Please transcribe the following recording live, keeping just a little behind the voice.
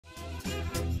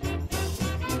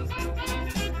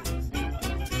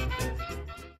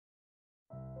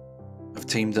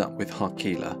teamed up with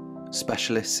Harkila,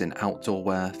 specialists in outdoor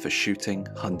wear for shooting,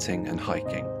 hunting and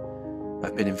hiking.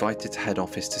 I've been invited to head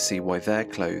office to see why their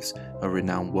clothes are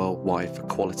renowned worldwide for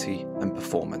quality and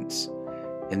performance.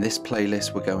 In this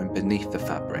playlist we're going beneath the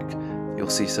fabric. You'll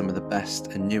see some of the best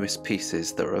and newest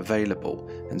pieces that are available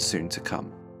and soon to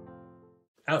come.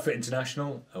 Outfit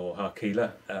International, or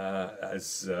Harkila,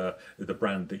 as the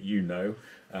brand that you know,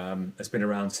 has been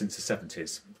around since the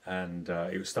 70s, and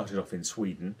it started off in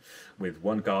Sweden with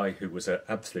one guy who was an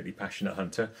absolutely passionate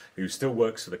hunter who still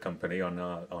works for the company on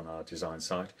our design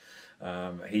site.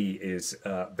 He is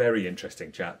a very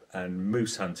interesting chap, and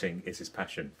moose hunting is his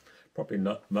passion. Probably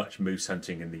not much moose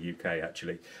hunting in the UK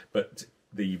actually, but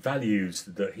the values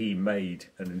that he made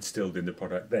and instilled in the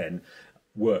product then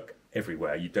work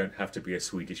everywhere. You don't have to be a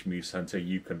Swedish moose hunter,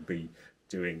 you can be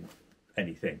doing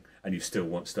anything and you still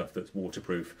want stuff that's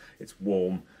waterproof, it's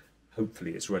warm,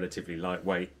 hopefully it's relatively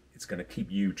lightweight, it's going to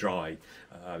keep you dry,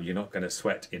 you're not going to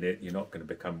sweat in it, you're not going to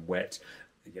become wet,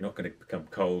 you're not going to become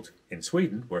cold. In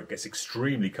Sweden, where it gets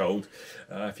extremely cold,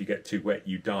 if you get too wet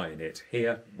you die in it.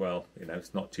 Here, well, you know,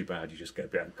 it's not too bad, you just get a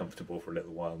bit uncomfortable for a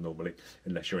little while normally,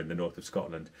 unless you're in the north of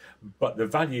Scotland. But the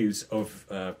values of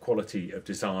quality of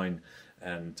design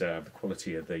and the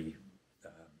quality of the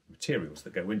materials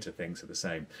that go into things are the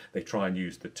same. They try and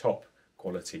use the top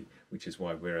quality, which is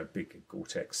why we're a big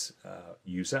Gore-Tex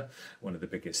user, one of the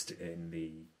biggest in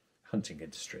the hunting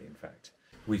industry in fact.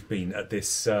 We've been at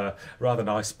this rather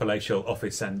nice palatial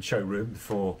office and showroom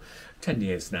for 10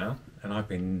 years now, and I've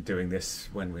been doing this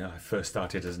when I first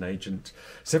started as an agent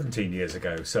 17 years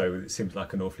ago, so it seems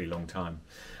like an awfully long time.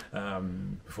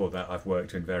 Before that I've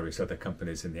worked in various other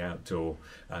companies in the outdoor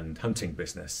and hunting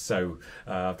business, so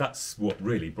that's what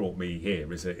really brought me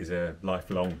here, is a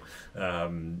lifelong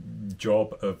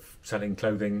job of selling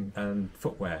clothing and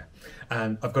footwear.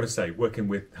 And I've got to say, working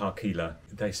with Harkila,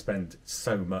 they spend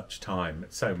so much time,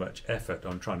 so much effort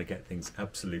on trying to get things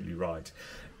absolutely right.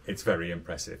 It's very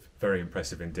impressive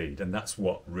indeed, and that's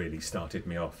what really started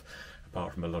me off,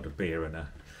 apart from a lot of beer and a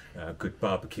good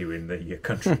barbecue in the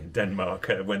country in Denmark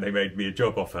when they made me a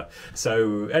job offer.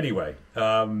 So anyway,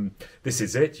 this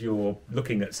is it. You're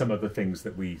looking at some of the things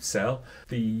that we sell.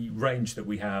 The range that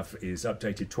we have is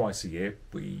updated twice a year.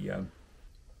 We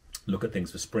look at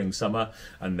things for spring, summer,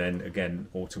 and then again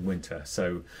autumn, winter.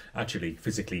 So actually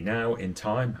physically now in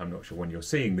time, I'm not sure when you're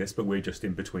seeing this, but we're just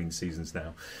in between seasons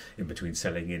now, in between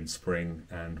selling in spring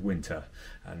and winter,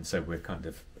 and so we're kind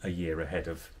of a year ahead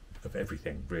of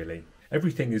everything really.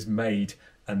 Everything is made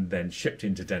and then shipped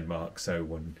into Denmark, so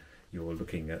when you're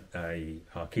looking at a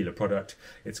Harkila product,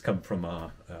 it's come from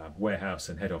our warehouse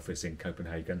and head office in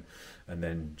Copenhagen and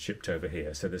then shipped over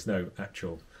here. So there's no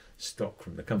actual stock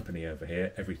from the company over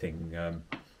here. Everything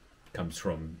comes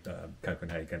from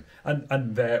Copenhagen,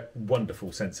 and their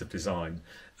wonderful sense of design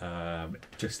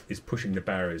just is pushing the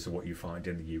barriers of what you find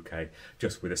in the UK,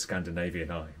 just with a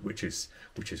Scandinavian eye, which is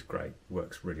great.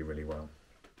 Works really, really well.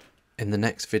 In the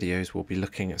next videos we'll be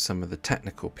looking at some of the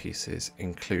technical pieces,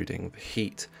 including the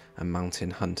Heat and Mountain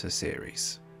Hunter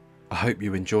series. I hope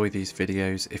you enjoy these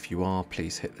videos. If you are,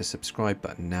 please hit the subscribe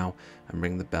button now and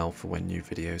ring the bell for when new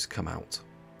videos come out.